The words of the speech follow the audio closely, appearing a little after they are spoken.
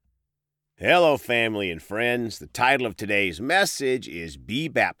Hello, family and friends. The title of today's message is Be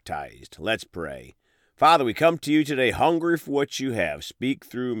Baptized. Let's pray. Father, we come to you today hungry for what you have. Speak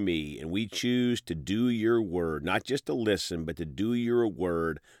through me, and we choose to do your word, not just to listen, but to do your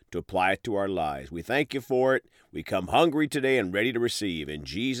word, to apply it to our lives. We thank you for it. We come hungry today and ready to receive. In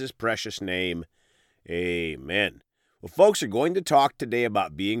Jesus' precious name, amen. Well, folks, are going to talk today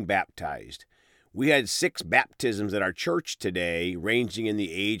about being baptized. We had 6 baptisms at our church today, ranging in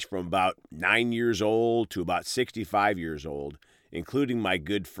the age from about 9 years old to about 65 years old, including my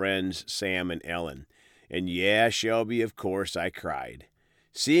good friends Sam and Ellen. And yeah, Shelby, of course, I cried.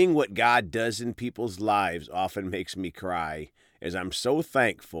 Seeing what God does in people's lives often makes me cry, as I'm so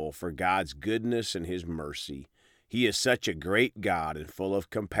thankful for God's goodness and His mercy. He is such a great God and full of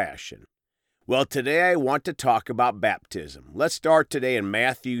compassion. Well, today I want to talk about baptism. Let's start today in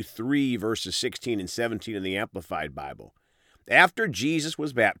Matthew 3, verses 16 and 17 in the Amplified Bible. After Jesus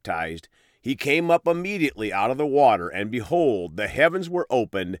was baptized, he came up immediately out of the water, and behold, the heavens were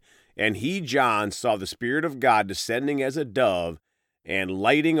opened, and he, John, saw the Spirit of God descending as a dove and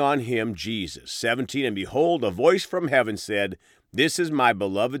lighting on him, Jesus. 17, and behold, a voice from heaven said, "This is my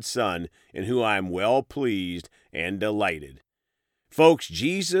beloved Son, in whom I am well pleased and delighted." Folks,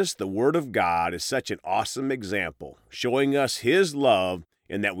 Jesus, the Word of God, is such an awesome example, showing us His love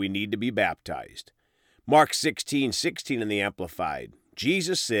and that we need to be baptized. Mark 16:16 in the Amplified.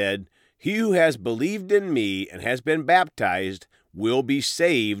 Jesus said, "He who has believed in me and has been baptized will be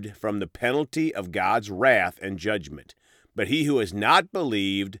saved from the penalty of God's wrath and judgment. But he who has not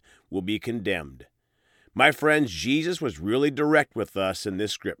believed will be condemned." My friends, Jesus was really direct with us in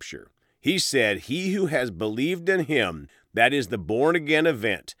this scripture. He said, "He who has believed in him," that is the born-again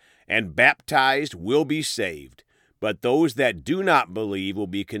event, "and baptized will be saved, but those that do not believe will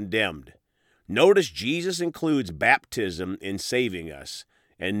be condemned." Notice Jesus includes baptism in saving us,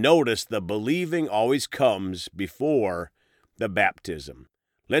 and notice the believing always comes before the baptism.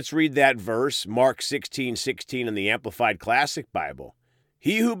 Let's read that verse, Mark 16:16 in the Amplified Classic Bible.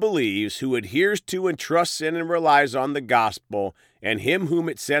 "He who believes, who adheres to and trusts in and relies on the gospel and him whom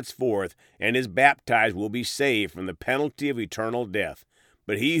it sets forth and is baptized will be saved from the penalty of eternal death.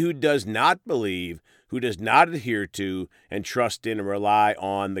 But he who does not believe, who does not adhere to and trust in and rely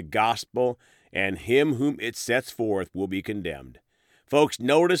on the gospel and him whom it sets forth will be condemned." Folks,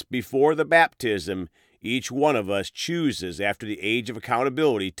 notice before the baptism, each one of us chooses after the age of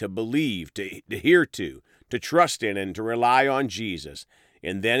accountability to believe, to adhere to trust in and to rely on Jesus,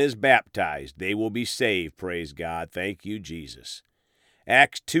 and then is baptized. They will be saved, praise God. Thank you, Jesus.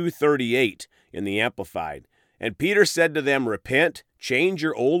 Acts 2:38 in the Amplified. "And Peter said to them, Repent, change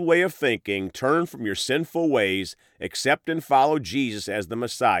your old way of thinking, turn from your sinful ways, accept and follow Jesus as the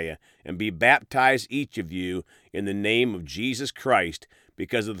Messiah, and be baptized each of you in the name of Jesus Christ,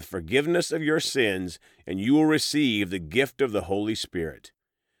 because of the forgiveness of your sins, and you will receive the gift of the Holy Spirit."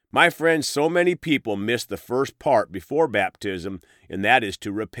 My friends, so many people miss the first part before baptism, and that is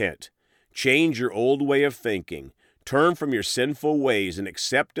to repent. Change your old way of thinking. Turn from your sinful ways and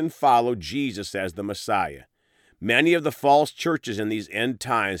accept and follow Jesus as the Messiah. Many of the false churches in these end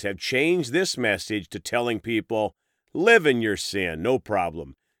times have changed this message to telling people, live in your sin, no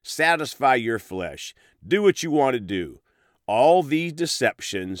problem. Satisfy your flesh. Do what you want to do. All these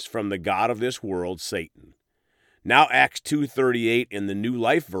deceptions from the god of this world, Satan. Now Acts 2:38 in the New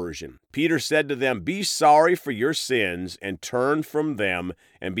Life Version. "Peter said to them, Be sorry for your sins and turn from them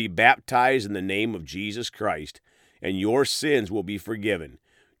and be baptized in the name of Jesus Christ, and your sins will be forgiven.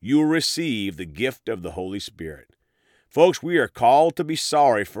 You will receive the gift of the Holy Spirit." Folks, we are called to be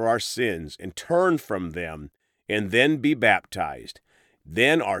sorry for our sins and turn from them and then be baptized.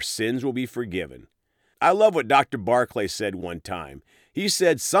 Then our sins will be forgiven. I love what Dr. Barclay said one time. He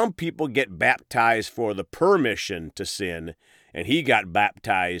said some people get baptized for the permission to sin, and he got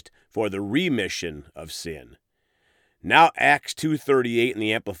baptized for the remission of sin. Now Acts 2:38 in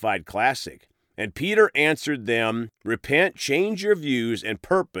the Amplified Classic. "And Peter answered them, Repent, change your views and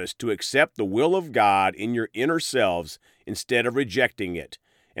purpose to accept the will of God in your inner selves instead of rejecting it,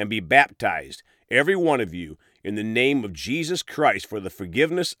 and be baptized, every one of you, in the name of Jesus Christ for the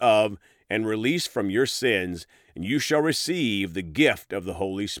forgiveness of and release from your sins, and you shall receive the gift of the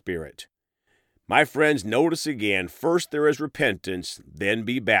Holy Spirit." My friends, notice again, first there is repentance, then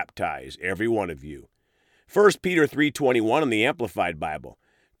be baptized, every one of you. 1 Peter 3:21 in the Amplified Bible.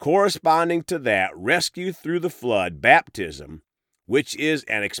 Corresponding to that, rescue through the flood, baptism, which is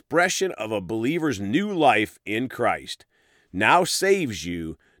an expression of a believer's new life in Christ, now saves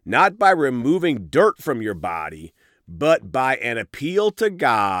you, not by removing dirt from your body, but by an appeal to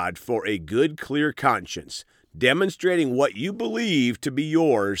God for a good, clear conscience, demonstrating what you believe to be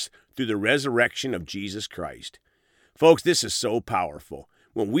yours through the resurrection of Jesus Christ. Folks, this is so powerful.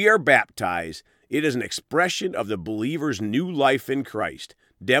 When we are baptized, it is an expression of the believer's new life in Christ,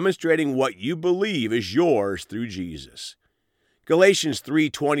 demonstrating what you believe is yours through Jesus. Galatians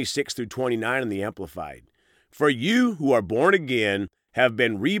 3:26 through 29 in the Amplified. For you who are born again have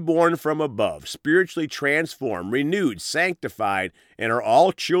been reborn from above, spiritually transformed, renewed, sanctified, and are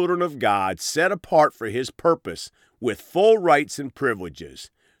all children of God, set apart for his purpose, with full rights and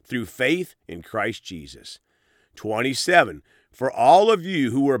privileges, through faith in Christ Jesus. 27. For all of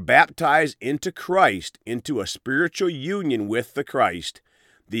you who were baptized into Christ, into a spiritual union with the Christ,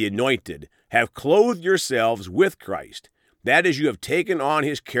 the anointed, have clothed yourselves with Christ. That is, you have taken on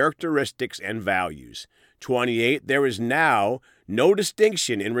his characteristics and values. 28. There is now no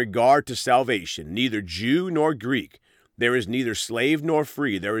distinction in regard to salvation, neither Jew nor Greek. There is neither slave nor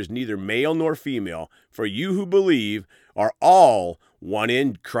free. There is neither male nor female. For you who believe are all one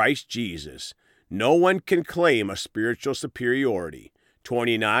in Christ Jesus. No one can claim a spiritual superiority.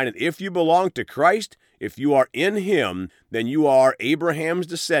 29. And if you belong to Christ, if you are in him, then you are Abraham's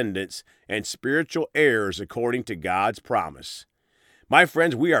descendants and spiritual heirs according to God's promise. My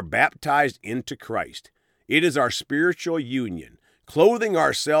friends, we are baptized into Christ. It is our spiritual union, clothing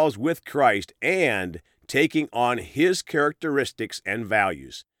ourselves with Christ and taking on his characteristics and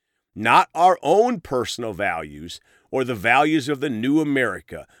values. Not our own personal values or the values of the new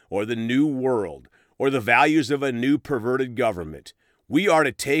America or the new world or the values of a new perverted government. We are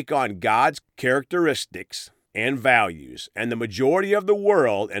to take on God's characteristics and values, and the majority of the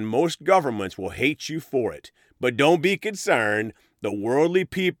world and most governments will hate you for it. But don't be concerned. The worldly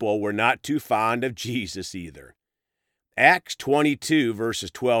people were not too fond of Jesus either. Acts 22, verses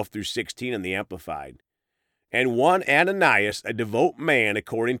 12 through 16 in the Amplified. And one Ananias, a devout man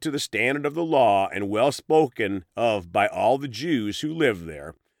according to the standard of the law, and well spoken of by all the Jews who lived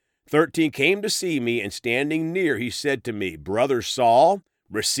there, 13, came to see me, and standing near, he said to me, Brother Saul,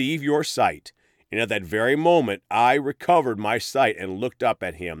 receive your sight. And at that very moment I recovered my sight and looked up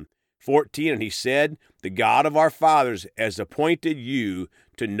at him. 14, and he said, The God of our fathers has appointed you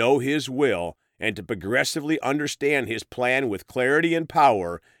to know his will and to progressively understand his plan with clarity and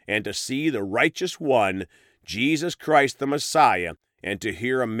power, and to see the righteous one, Jesus Christ the Messiah, and to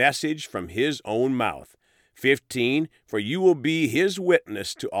hear a message from his own mouth. 15, for you will be his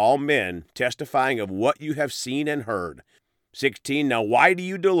witness to all men, testifying of what you have seen and heard. 16, now why do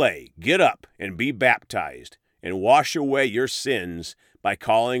you delay? Get up and be baptized, and wash away your sins by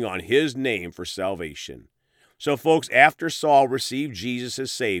calling on his name for salvation. So folks, after Saul received Jesus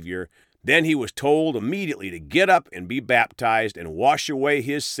as Savior, then he was told immediately to get up and be baptized and wash away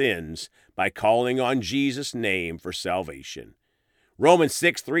his sins by calling on Jesus' name for salvation. Romans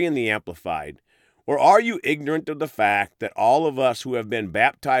 6:3 in the Amplified. Or are you ignorant of the fact that all of us who have been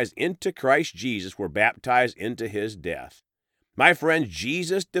baptized into Christ Jesus were baptized into his death? My friends,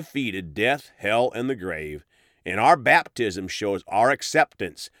 Jesus defeated death, hell, and the grave, and our baptism shows our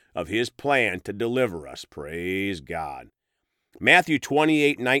acceptance of his plan to deliver us. Praise God. Matthew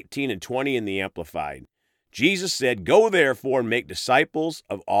 28:19 and 20 in the Amplified. Jesus said, Go therefore and make disciples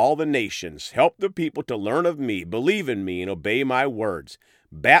of all the nations. Help the people to learn of me, believe in me, and obey my words,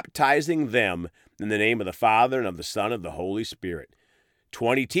 baptizing them in the name of the Father and of the Son and of the Holy Spirit.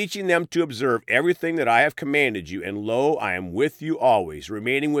 20, teaching them to observe everything that I have commanded you, and lo, I am with you always,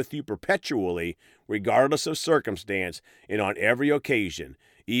 remaining with you perpetually, regardless of circumstance, and on every occasion,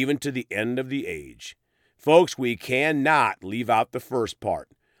 even to the end of the age. Folks, we cannot leave out the first part.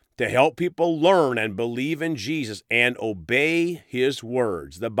 To help people learn and believe in Jesus and obey his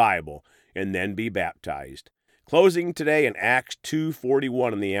words, the Bible, and then be baptized. Closing today in Acts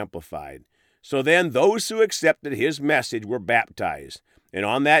 2:41 in the Amplified. So then those who accepted his message were baptized, and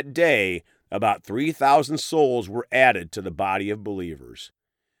on that day about 3,000 souls were added to the body of believers.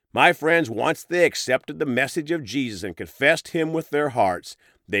 My friends, once they accepted the message of Jesus and confessed him with their hearts,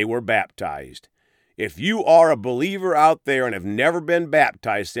 they were baptized. If you are a believer out there and have never been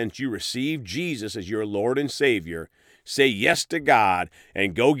baptized since you received Jesus as your Lord and Savior, say yes to God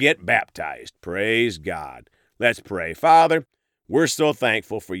and go get baptized. Praise God. Let's pray. Father, we're so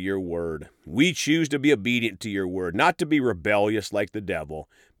thankful for your word. We choose to be obedient to your word, not to be rebellious like the devil,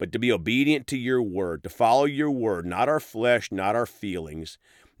 but to be obedient to your word, to follow your word, not our flesh, not our feelings,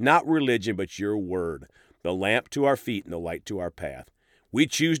 not religion, but your word, the lamp to our feet and the light to our path. We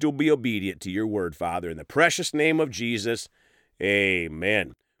choose to be obedient to your word, Father. In the precious name of Jesus,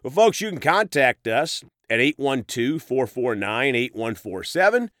 amen. Well, folks, you can contact us at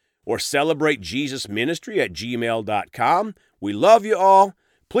 812-449-8147 or celebratejesusministry@gmail.com. We love you all.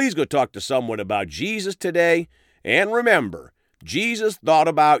 Please go talk to someone about Jesus today. And remember, Jesus thought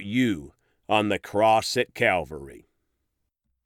about you on the cross at Calvary.